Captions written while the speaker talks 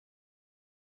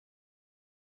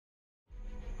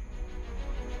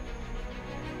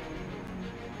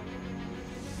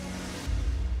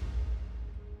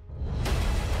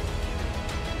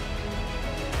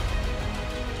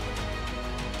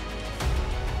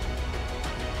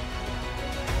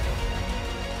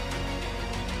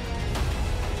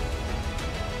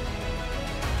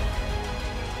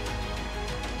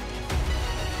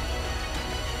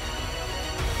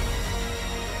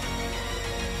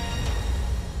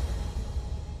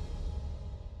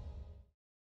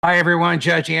Hi, everyone.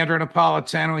 Judge Andrew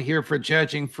Napolitano here for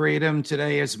Judging Freedom.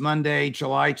 Today is Monday,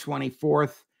 July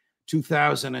 24th,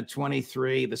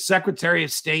 2023. The Secretary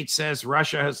of State says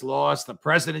Russia has lost. The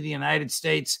President of the United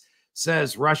States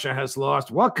says Russia has lost.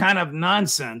 What kind of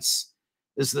nonsense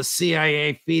is the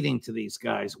CIA feeding to these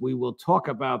guys? We will talk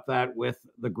about that with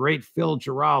the great Phil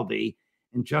Giraldi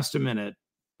in just a minute.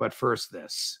 But first,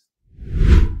 this.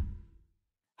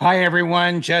 Hi,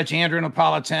 everyone. Judge Andrew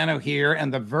Napolitano here,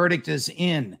 and the verdict is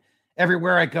in.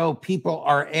 Everywhere I go, people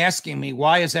are asking me,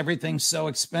 why is everything so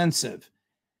expensive?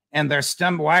 And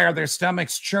why are their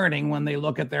stomachs churning when they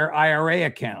look at their IRA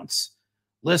accounts?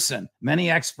 Listen,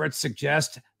 many experts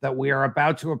suggest that we are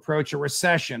about to approach a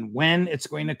recession. When it's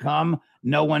going to come,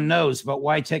 no one knows. But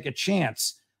why take a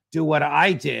chance? Do what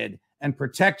I did and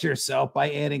protect yourself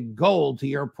by adding gold to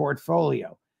your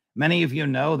portfolio. Many of you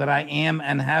know that I am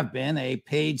and have been a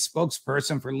paid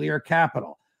spokesperson for Lear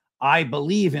Capital. I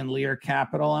believe in Lear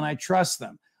Capital and I trust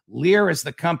them. Lear is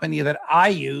the company that I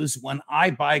use when I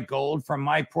buy gold from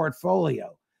my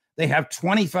portfolio. They have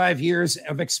 25 years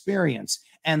of experience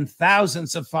and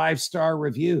thousands of five-star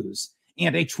reviews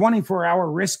and a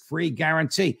 24-hour risk-free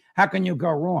guarantee. How can you go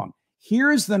wrong?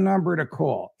 Here's the number to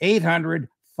call,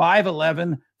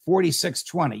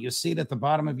 800-511-4620. You see it at the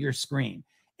bottom of your screen.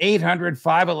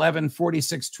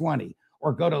 800-511-4620,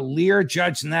 or go to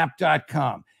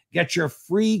learjudgenap.com. Get your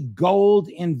free gold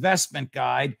investment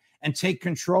guide and take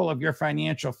control of your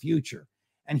financial future.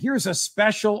 And here's a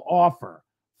special offer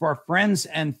for friends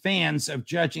and fans of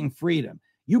Judging Freedom.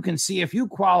 You can see if you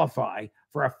qualify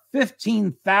for a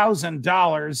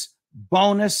 $15,000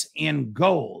 bonus in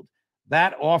gold.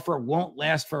 That offer won't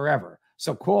last forever.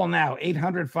 So call now,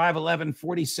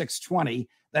 800-511-4620.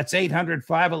 That's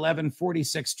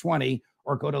 800-511-4620,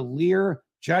 or go to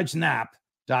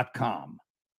learjudgenap.com.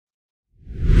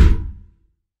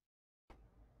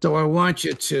 So I want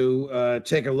you to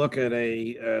take a look at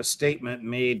a statement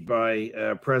made by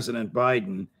President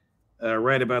Biden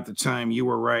right about the time you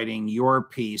were writing your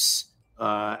piece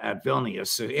at Vilnius.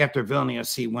 So after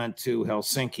Vilnius, he went to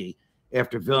Helsinki.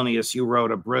 After Vilnius, you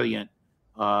wrote a brilliant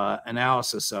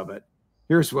analysis of it.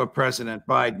 Here's what President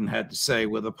Biden had to say,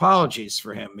 with apologies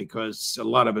for him, because a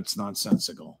lot of it's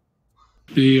nonsensical.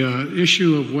 The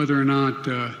issue of whether or not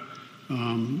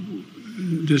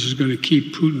this is going to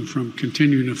keep Putin from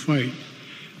continuing to fight,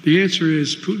 the answer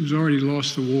is Putin's already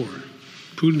lost the war.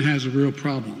 Putin has a real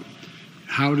problem.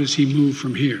 How does he move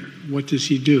from here? What does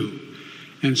he do?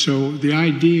 And so the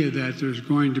idea that there's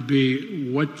going to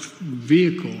be what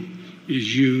vehicle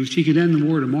is used, he could end the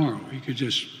war tomorrow. He could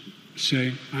just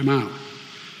say, I'm out.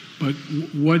 But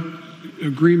what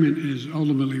agreement is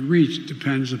ultimately reached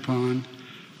depends upon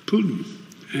Putin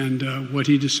and what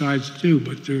he decides to do.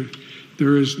 But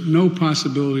there is no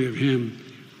possibility of him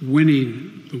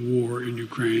winning the war in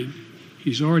Ukraine.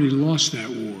 He's already lost that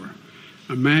war.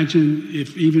 Imagine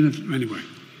anyway,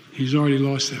 he's already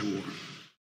lost that war.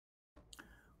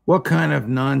 What kind of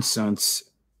nonsense?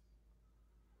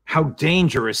 How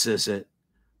dangerous is it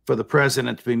for the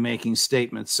president to be making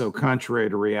statements so contrary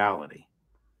to reality?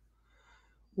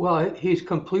 Well, he's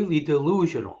completely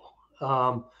delusional.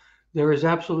 There is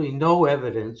absolutely no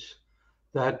evidence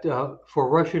that for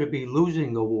Russia to be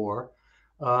losing the war,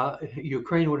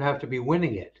 Ukraine would have to be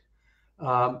winning it.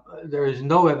 There is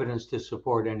no evidence to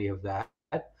support any of that.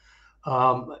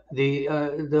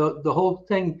 The whole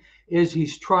thing is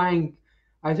he's trying.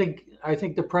 I think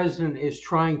the president is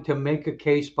trying to make a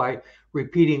case by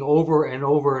repeating over and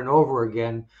over and over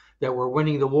again that we're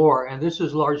winning the war, and this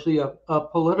is largely a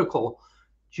political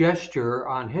gesture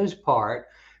on his part,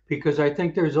 because I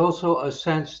think there's also a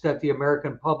sense that the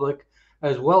American public,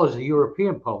 as well as the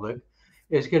European public,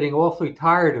 is getting awfully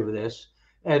tired of this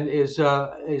and is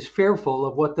fearful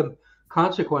of what the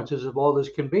consequences of all this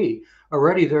can be.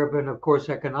 Already there have been, of course,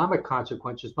 economic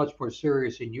consequences much more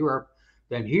serious in Europe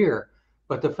than here.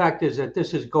 But the fact is that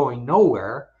this is going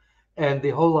nowhere. And the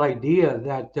whole idea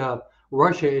that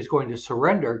Russia is going to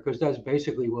surrender, because that's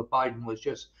basically what Biden was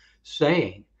just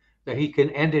saying, that he can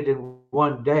end it in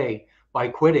one day by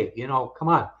quitting. You know, come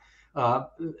on.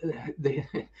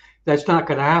 That's not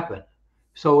going to happen.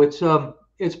 So it's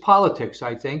politics,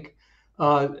 I think.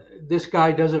 This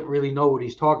guy doesn't really know what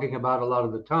he's talking about a lot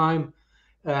of the time.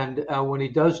 And when he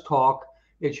does talk,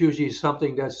 it's usually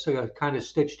something that's kind of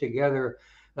stitched together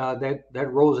that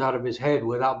rolls out of his head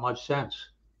without much sense.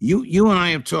 You and I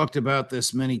have talked about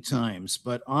this many times,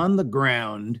 but on the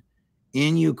ground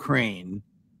in Ukraine,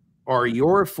 are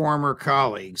your former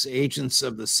colleagues, agents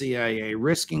of the CIA,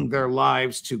 risking their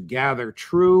lives to gather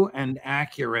true and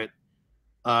accurate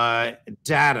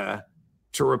data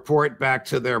to report back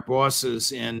to their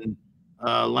bosses in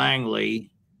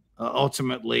Langley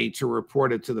ultimately to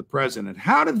report it to the president.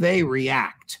 How do they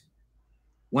react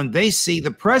when they see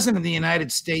the president of the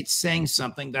United States saying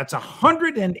something that's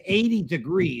 180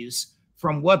 degrees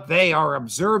from what they are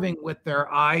observing with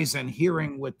their eyes and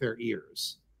hearing with their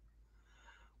ears?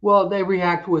 Well, they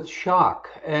react with shock,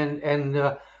 and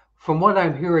from what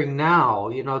I'm hearing now,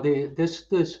 you know, this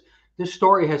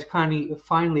story has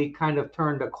finally kind of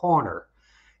turned a corner,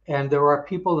 and there are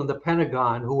people in the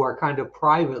Pentagon who are kind of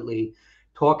privately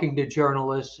talking to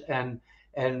journalists and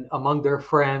among their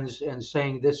friends and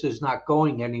saying this is not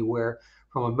going anywhere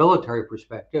from a military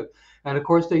perspective. And of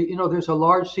course, there's a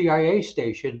large CIA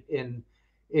station in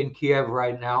Kiev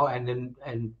right now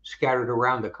and scattered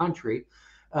around the country.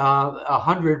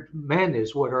 100 men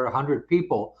is what, or 100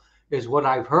 people is what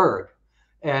I've heard.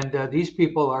 And these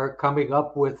people are coming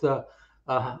up with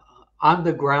on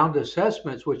the ground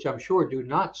assessments, which I'm sure do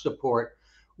not support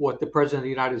what the president of the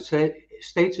United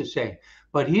States is saying.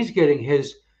 But he's getting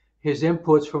his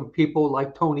inputs from people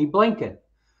like Tony Blinken,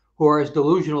 who are as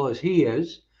delusional as he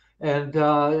is. And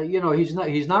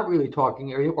he's not really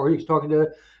talking, or he's talking to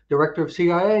the director of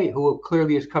CIA, who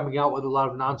clearly is coming out with a lot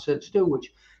of nonsense too,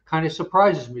 which kind of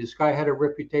surprises me. This guy had a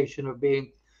reputation of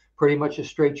being pretty much a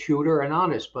straight shooter and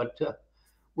honest, but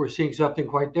we're seeing something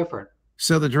quite different.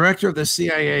 So the director of the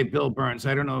CIA, Bill Burns,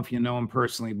 I don't know if you know him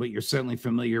personally, but you're certainly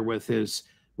familiar with his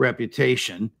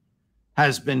reputation,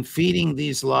 has been feeding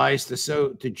these lies to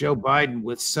Joe Biden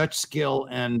with such skill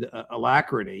and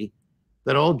alacrity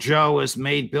that old Joe has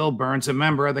made Bill Burns a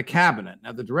member of the cabinet.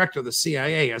 Now, the director of the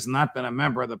CIA has not been a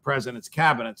member of the president's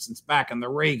cabinet since back in the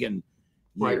Reagan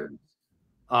years.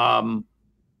 Right.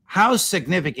 How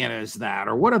significant is that?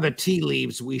 Or what are the tea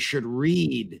leaves we should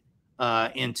read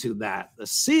into that? The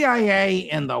CIA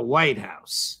and the White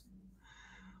House.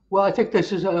 Well, I think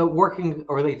this is working,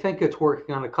 or they think it's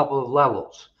working on a couple of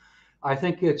levels. I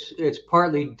think it's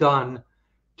partly done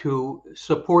to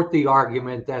support the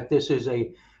argument that this is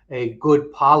a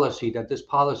good policy, that this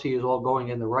policy is all going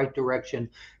in the right direction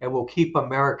and will keep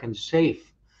Americans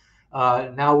safe.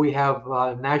 Now we have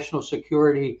national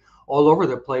security all over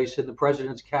the place in the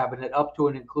president's cabinet, up to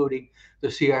and including the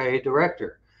CIA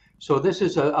director. So this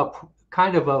is a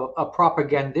kind of a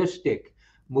propagandistic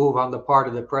move on the part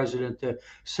of the president to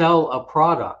sell a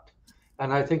product.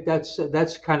 And I think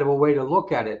that's kind of a way to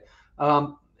look at it.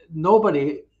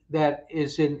 Nobody that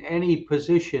is in any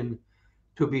position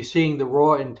to be seeing the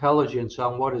raw intelligence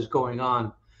on what is going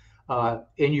on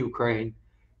in Ukraine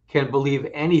can believe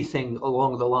anything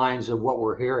along the lines of what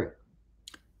we're hearing.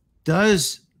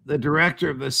 Does the director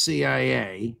of the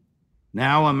CIA,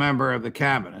 now a member of the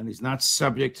cabinet, he's not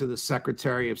subject to the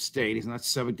Secretary of State, he's not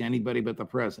subject to anybody but the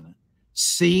president,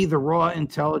 see the raw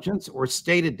intelligence? Or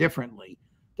stated differently,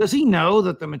 does he know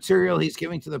that the material he's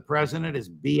giving to the president is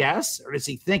BS, or does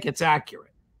he think it's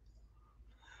accurate?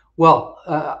 Well,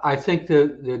 I think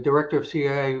the director of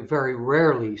CIA very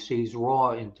rarely sees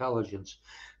raw intelligence.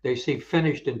 They see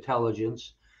finished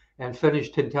intelligence, and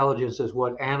finished intelligence is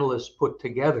what analysts put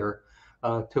together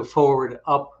to forward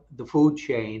up the food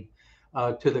chain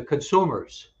to the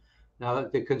consumers. Now,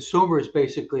 the consumers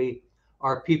basically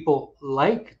are people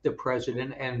like the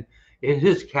president and in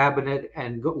his cabinet,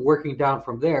 and working down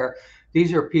from there.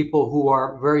 These are people who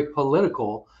are very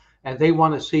political, and they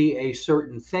want to see a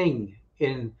certain thing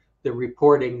in the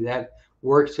reporting that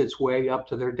works its way up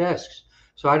to their desks.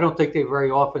 So I don't think they very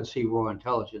often see raw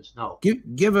intelligence, no.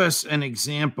 Give us an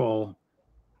example,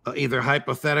 either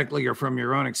hypothetically or from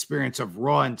your own experience, of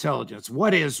raw intelligence.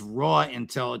 What is raw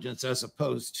intelligence as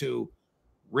opposed to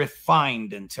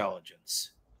refined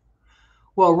intelligence?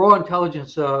 Well, raw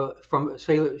intelligence from,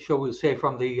 shall we say,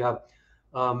 from the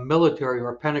military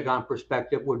or Pentagon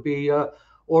perspective would be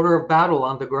order of battle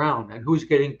on the ground, and who's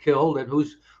getting killed and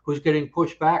who's getting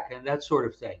pushed back and that sort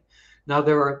of thing. Now,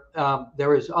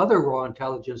 there is other raw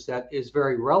intelligence that is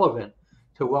very relevant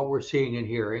to what we're seeing and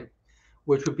hearing,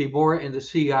 which would be more in the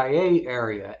CIA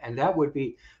area, and that would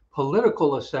be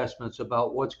political assessments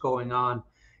about what's going on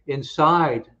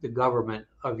inside the government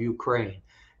of Ukraine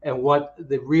and what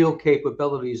the real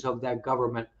capabilities of that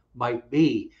government might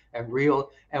be, and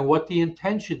what the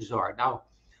intentions are. Now,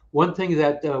 one thing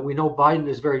that we know Biden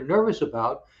is very nervous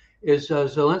about is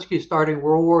Zelensky starting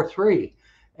World War III,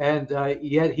 and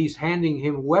yet he's handing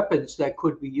him weapons that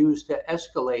could be used to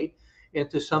escalate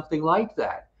into something like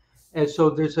that. And so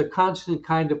there's a constant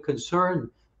kind of concern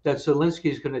that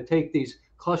Zelensky is going to take these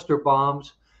cluster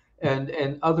bombs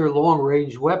and other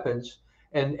long-range weapons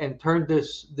and turn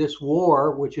this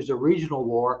war, which is a regional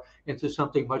war, into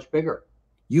something much bigger.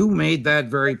 You made that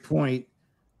very point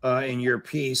in your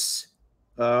piece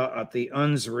at the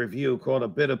UNS Review, called "A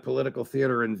Bit of Political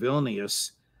Theater in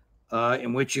Vilnius."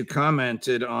 in which you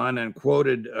commented on and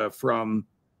quoted from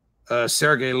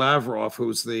Sergei Lavrov,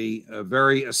 who's the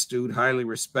very astute, highly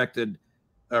respected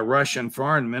Russian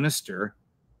foreign minister,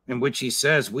 in which he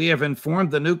says, "We have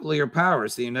informed the nuclear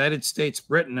powers, the United States,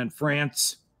 Britain, and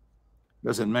France,"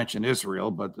 doesn't mention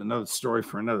Israel, but another story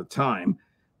for another time,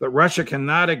 "that Russia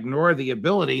cannot ignore the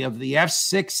ability of the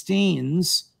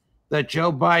F-16s that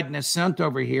Joe Biden has sent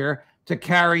over here to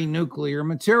carry nuclear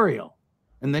material."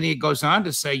 And then he goes on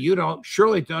to say,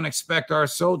 surely don't expect our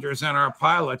soldiers and our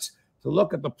pilots to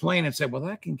look at the plane and say, well,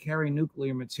 that can carry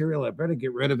nuclear material, I better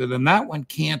get rid of it. And that one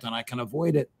can't, and I can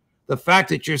avoid it. The fact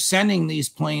that you're sending these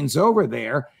planes over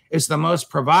there is the most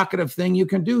provocative thing you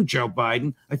can do, Joe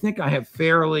Biden. I think I have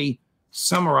fairly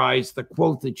summarized the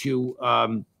quote that you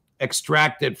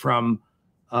extracted from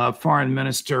Foreign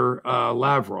Minister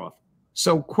Lavrov.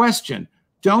 So question,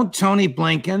 don't Tony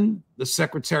Blinken, the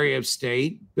Secretary of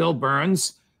State, Bill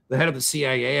Burns, the head of the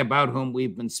CIA, about whom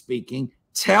we've been speaking,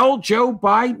 tell Joe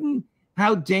Biden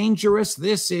how dangerous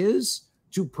this is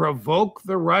to provoke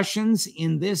the Russians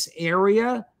in this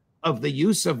area of the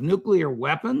use of nuclear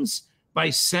weapons by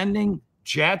sending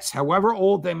jets, however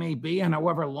old they may be and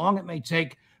however long it may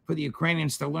take for the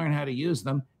Ukrainians to learn how to use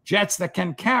them, jets that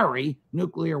can carry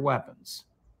nuclear weapons?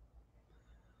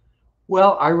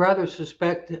 Well, I rather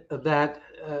suspect that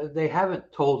they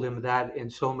haven't told him that in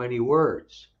so many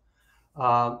words.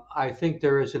 I think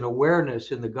there is an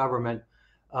awareness in the government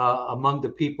among the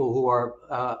people who are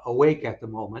awake at the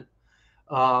moment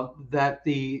that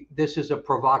this is a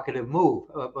provocative move.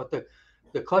 But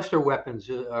the cluster weapons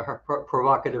are a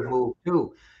provocative move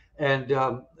too. And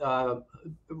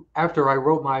after I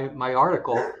wrote my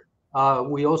article,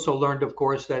 we also learned, of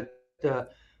course, that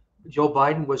Joe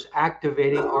Biden was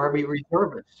activating Army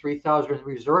reservists, 3,000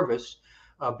 reservists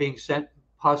being sent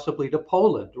possibly to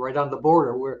Poland, right on the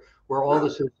border where all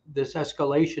this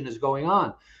escalation is going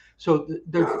on. So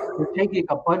they're taking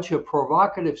a bunch of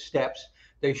provocative steps.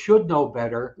 They should know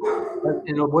better, but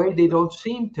in a way they don't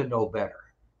seem to know better.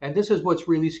 And this is what's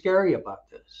really scary about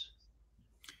this.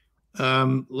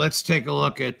 Let's take a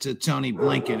look at Tony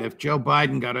Blinken. If Joe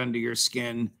Biden got under your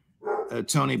skin,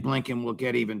 Tony Blinken will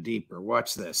get even deeper.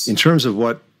 Watch this. In terms of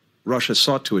what Russia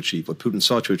sought to achieve, what Putin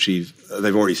sought to achieve,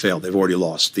 they've already failed. They've already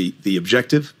lost. The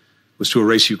objective was to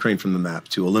erase Ukraine from the map,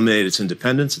 to eliminate its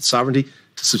independence, its sovereignty,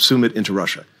 to subsume it into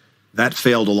Russia. That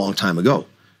failed a long time ago.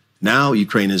 Now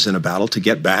Ukraine is in a battle to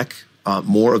get back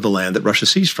more of the land that Russia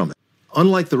seized from it.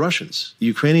 Unlike the Russians, the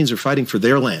Ukrainians are fighting for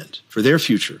their land, for their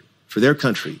future, for their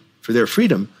country, for their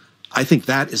freedom. I think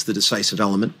that is the decisive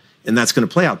element, and that's going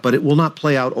to play out. But it will not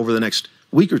play out over the next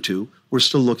week or two. We're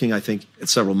still looking, I think, at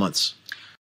several months.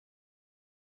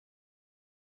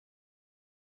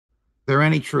 Is there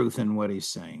any truth in what he's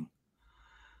saying?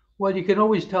 Well, you can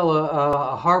always tell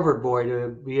a Harvard boy to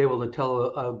be able to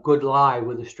tell a good lie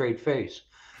with a straight face.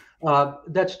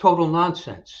 That's total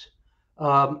nonsense.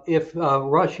 If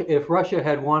Russia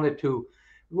had wanted to,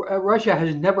 Russia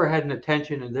has never had an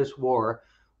intention in this war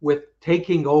with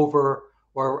taking over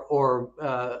or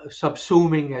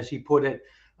subsuming, as he put it,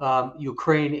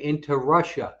 Ukraine into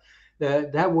Russia.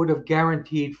 That would have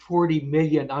guaranteed 40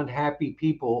 million unhappy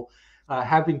people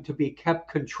having to be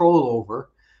kept control over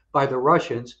by the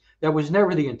Russians. That was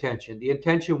never the intention. The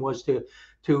intention was to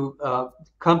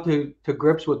come to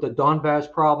grips with the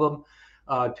Donbass problem,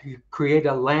 to create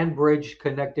a land bridge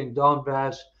connecting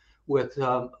Donbass with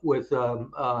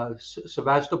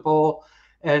Sevastopol,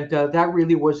 and that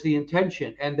really was the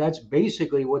intention. And that's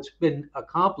basically what's been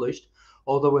accomplished,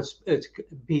 although it's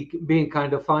being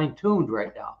kind of fine-tuned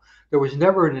right now. There was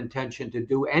never an intention to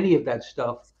do any of that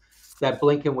stuff that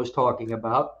Blinken was talking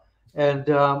about, and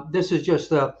this is just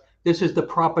the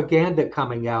propaganda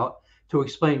coming out to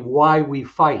explain why we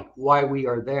fight, why we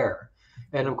are there.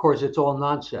 And of course, it's all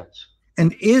nonsense.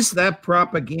 And is that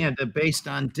propaganda based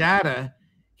on data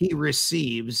he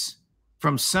receives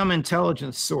from some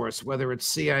intelligence source, whether it's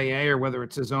CIA or whether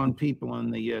it's his own people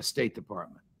in the State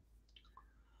Department?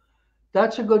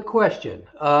 That's a good question.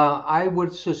 I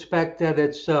would suspect that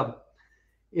it's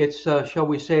shall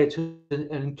we say, it's an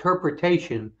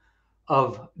interpretation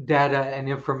of data and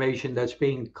information that's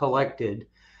being collected,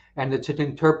 and it's an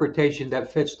interpretation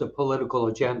that fits the political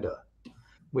agenda,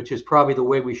 which is probably the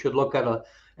way we should look at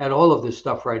all of this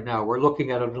stuff right now. We're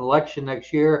looking at an election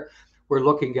next year. We're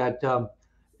looking at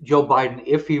Joe Biden,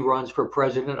 if he runs for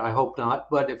president, I hope not,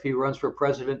 but if he runs for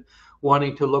president,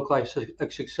 wanting to look like a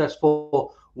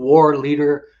successful war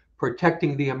leader,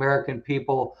 protecting the American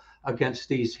people against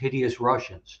these hideous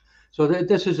Russians. So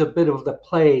this is a bit of the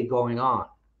play going on.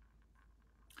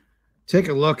 Take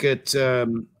a look at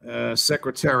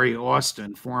Secretary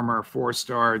Austin, former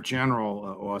four-star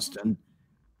General Austin,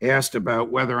 asked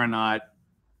about whether or not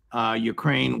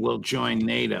Ukraine will join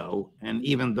NATO. And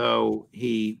even though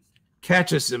he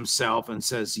catches himself and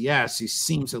says yes, he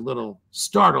seems a little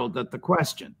startled at the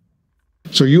question.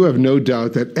 So you have no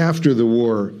doubt that after the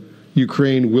war,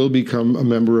 Ukraine will become a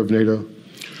member of NATO?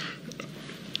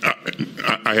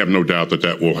 I have no doubt that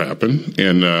that will happen.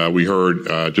 And we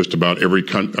heard just about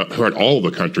heard all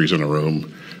the countries in the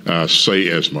room say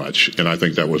as much. And I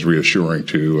think that was reassuring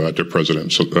to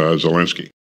President Zelensky.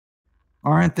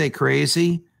 Aren't they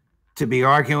crazy to be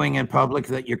arguing in public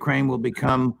that Ukraine will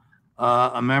become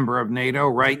a member of NATO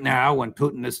right now when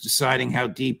Putin is deciding how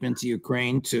deep into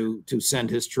Ukraine to send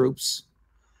his troops?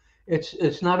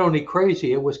 It's not only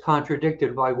crazy, it was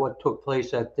contradicted by what took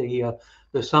place at the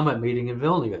summit meeting in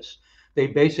Vilnius. They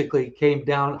basically came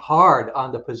down hard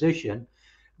on the position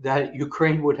that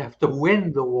Ukraine would have to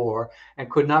win the war and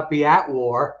could not be at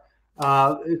war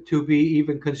to be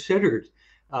even considered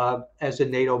as a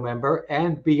NATO member.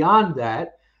 And beyond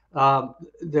that,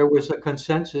 there was a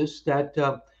consensus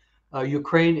that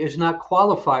Ukraine is not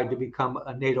qualified to become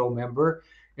a NATO member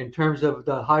in terms of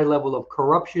the high level of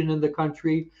corruption in the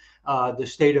country, the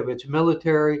state of its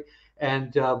military,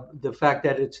 and the fact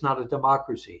that it's not a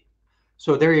democracy.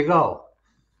 So there you go.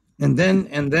 And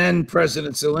then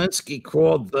President Zelensky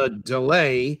called the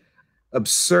delay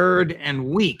absurd and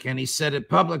weak, and he said it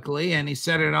publicly, and he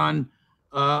said it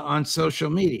on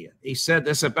social media. He said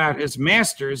this about his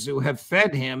masters who have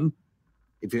fed him,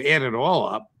 if you add it all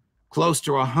up, close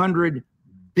to $100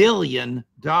 billion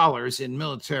in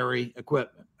military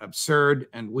equipment. Absurd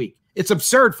and weak. It's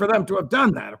absurd for them to have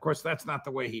done that. Of course, that's not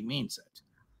the way he means it.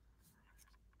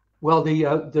 Well,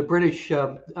 the British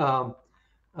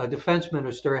defense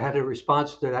minister had a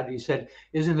response to that. He said,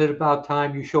 "Isn't it about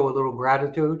time you show a little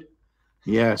gratitude?"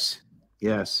 Yes,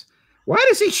 yes. Why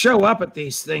does he show up at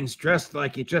these things dressed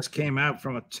like he just came out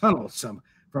from a tunnel,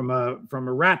 from a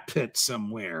rat pit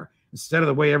somewhere, instead of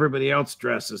the way everybody else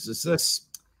dresses? Is this,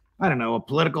 I don't know, a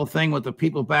political thing with the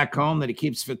people back home that he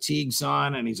keeps fatigues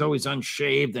on and he's always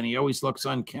unshaved and he always looks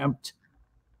unkempt?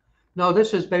 No,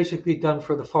 this is basically done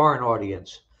for the foreign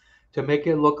audience to make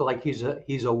it look like he's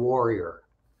a warrior.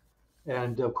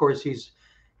 And of course, he's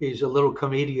a little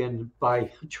comedian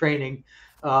by training,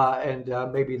 and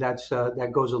maybe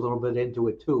that goes a little bit into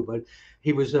it too. But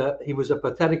he was a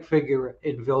pathetic figure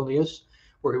in Vilnius,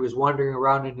 where he was wandering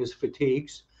around in his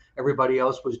fatigues. Everybody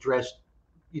else was dressed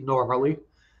normally,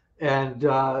 and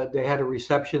they had a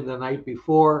reception the night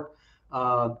before,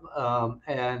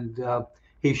 and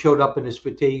he showed up in his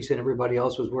fatigues, and everybody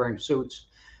else was wearing suits,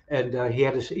 and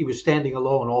he was standing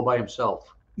alone all by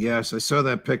himself. Yes, I saw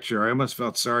that picture. I almost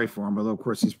felt sorry for him, although, of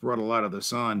course, he's brought a lot of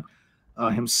this on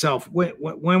himself.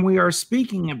 When we are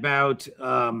speaking about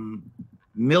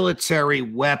military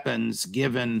weapons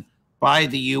given by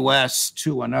the U.S.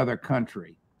 to another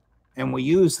country, and we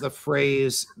use the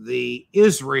phrase the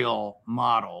Israel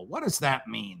model, what does that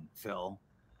mean, Phil?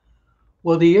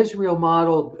 Well, the Israel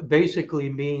model basically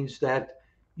means that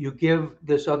you give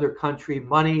this other country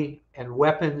money and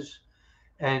weapons,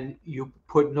 and you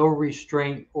put no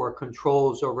restraint or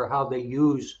controls over how they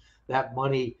use that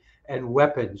money and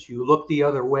weapons. You look the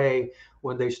other way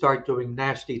when they start doing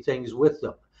nasty things with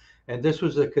them. And this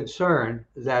was a concern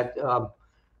that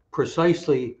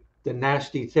precisely the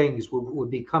nasty things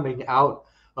would be coming out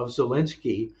of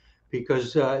Zelensky,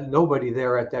 because nobody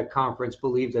there at that conference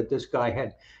believed that this guy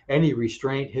had any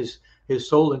restraint. His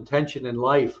sole intention in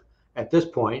life at this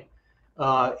point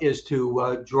is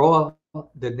to draw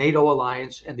the NATO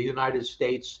alliance and the United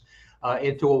States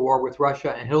into a war with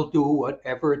Russia, and he'll do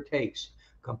whatever it takes,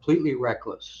 completely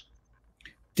reckless.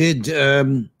 Did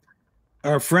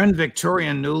our friend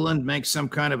Victoria Nuland make some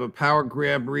kind of a power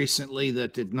grab recently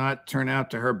that did not turn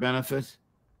out to her benefit?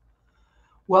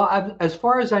 Well, as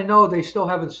far as I know, they still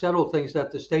haven't settled things at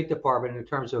the State Department in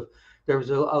terms of, there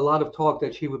was a lot of talk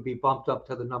that she would be bumped up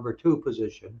to the #2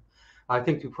 position. I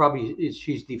think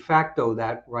she's de facto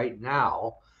that right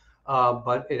now,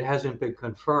 but it hasn't been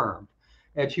confirmed.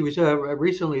 And she was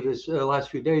recently, this last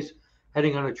few days,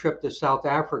 heading on a trip to South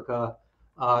Africa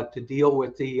to deal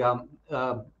with the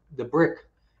BRIC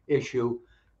issue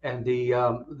and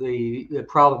the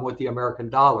problem with the American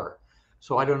dollar.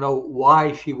 So I don't know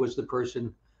why she was the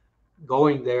person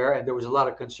going there, and there was a lot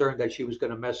of concern that she was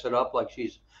going to mess it up like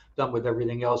she's done with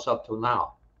everything else up till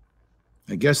now.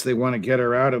 I guess they want to get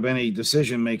her out of any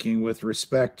decision making with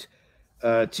respect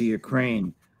to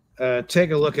Ukraine.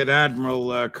 Take a look at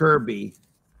Admiral Kirby,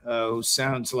 who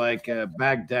sounds like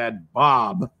Baghdad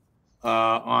Bob,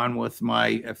 on with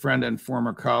my friend and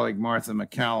former colleague Martha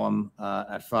McCallum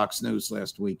at Fox News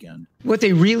last weekend. What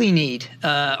they really need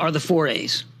are the 4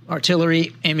 A's.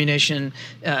 Artillery, ammunition,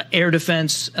 air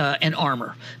defense, and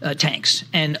armor, tanks.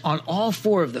 And on all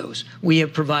 4 of those, we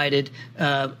have provided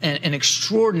an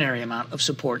extraordinary amount of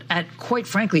support at, quite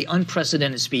frankly,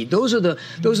 unprecedented speed. Those are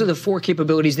the 4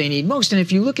 capabilities they need most. And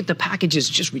if you look at the packages,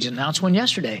 we just announced one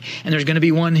yesterday, and there's going to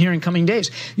be one here in coming days,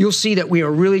 you'll see that we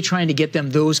are really trying to get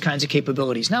them those kinds of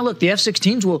capabilities. Now, look, the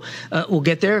F-16s will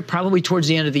get there probably towards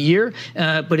the end of the year,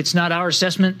 but it's not our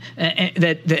assessment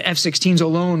that the F-16s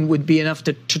alone would be enough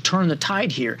to turn the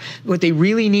tide here. What they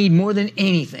really need more than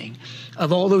anything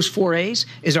of all those 4 A's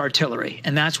is artillery.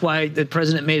 And that's why the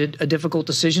president made a difficult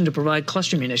decision to provide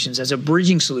cluster munitions as a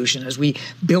bridging solution as we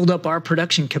build up our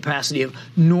production capacity of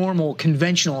normal,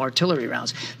 conventional artillery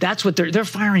rounds. That's what they're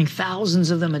firing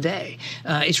thousands of them a day.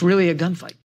 It's really a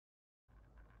gunfight.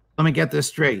 Let me get this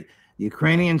straight. The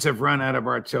Ukrainians have run out of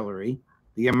artillery.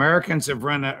 The Americans have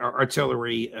run out of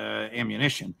artillery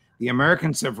ammunition. The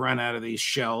Americans have run out of these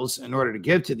shells in order to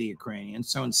give to the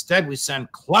Ukrainians. So instead, we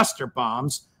send cluster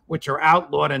bombs, which are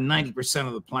outlawed in 90%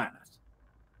 of the planet.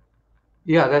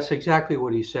 Yeah, that's exactly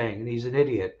what he's saying, and he's an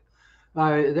idiot.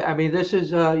 I mean, this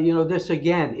is, this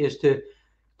again is to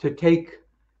take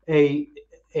a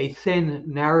thin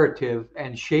narrative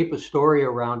and shape a story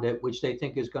around it, which they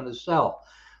think is going to sell.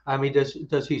 I mean,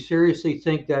 does he seriously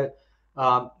think that?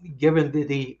 Given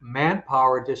the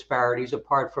manpower disparities,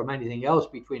 apart from anything else,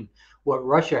 between what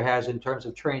Russia has in terms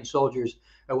of trained soldiers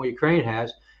and what Ukraine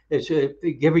has, it's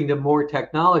giving them more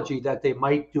technology that they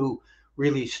might do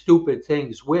really stupid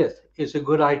things with is a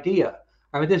good idea.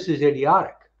 I mean, this is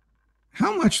idiotic.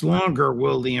 How much longer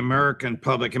will the American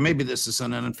public, and maybe this is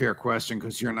an unfair question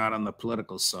because you're not on the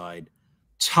political side,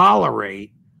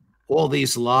 tolerate all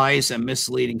these lies and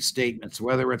misleading statements,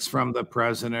 whether it's from the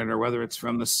president or whether it's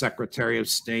from the Secretary of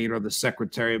State or the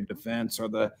Secretary of Defense or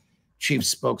the chief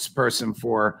spokesperson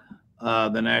for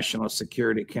the National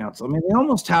Security Council? I mean, they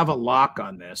almost have a lock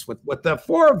on this. What the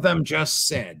 4 of them just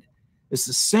said is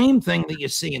the same thing that you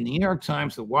see in the New York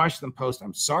Times, the Washington Post,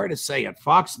 I'm sorry to say, at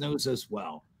Fox News as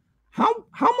well. How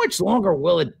much longer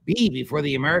will it be before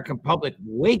the American public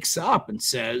wakes up and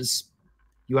says,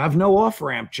 you have no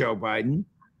off-ramp, Joe Biden?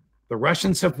 The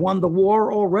Russians have won the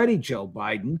war already, Joe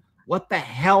Biden. What the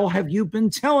hell have you been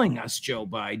telling us, Joe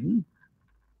Biden?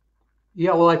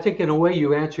 Yeah, well, I think in a way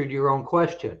you answered your own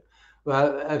question.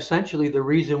 Essentially, the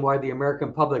reason why the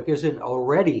American public isn't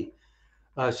already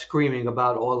screaming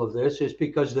about all of this is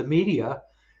because the media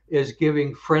is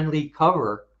giving friendly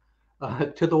cover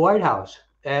to the White House.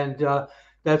 And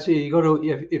that's, you go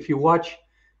to, if you watch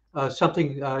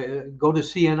something, go to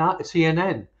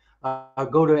CNN.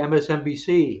 Go to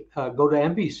MSNBC, go to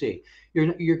NBC.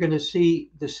 You're going to see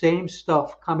the same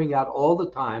stuff coming out all the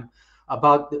time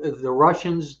about the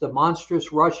Russians, the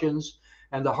monstrous Russians,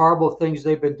 and the horrible things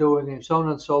they've been doing, and so on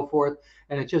and so forth.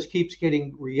 And it just keeps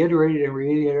getting reiterated and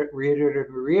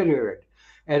reiterated,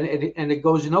 and it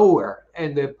goes nowhere.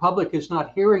 And the public is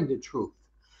not hearing the truth.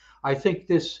 I think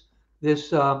this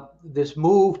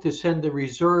move to send the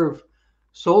reserve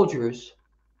soldiers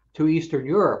to Eastern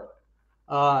Europe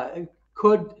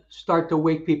could start to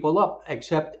wake people up,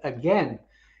 except again,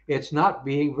 it's not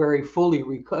being very fully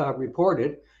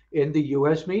reported in the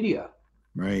U.S. media.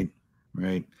 Right.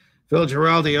 Phil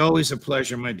Giraldi, always a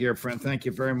pleasure, my dear friend. Thank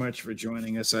you very much for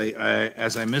joining us.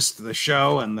 As I missed the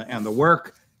show and the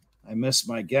work, I miss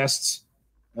my guests,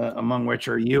 among which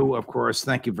are you, of course.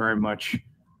 Thank you very much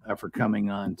for coming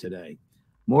on today.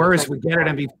 More as we get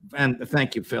it, and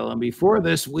thank you, Phil. And before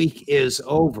this week is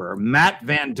over, Matt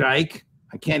Van Dyke,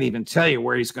 I can't even tell you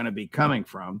where he's going to be coming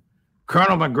from,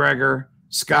 Colonel McGregor,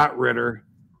 Scott Ritter,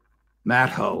 Matt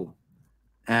Ho,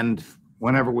 and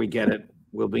whenever we get it,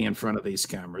 we'll be in front of these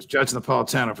cameras. Judge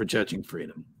Napolitano for Judging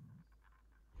Freedom.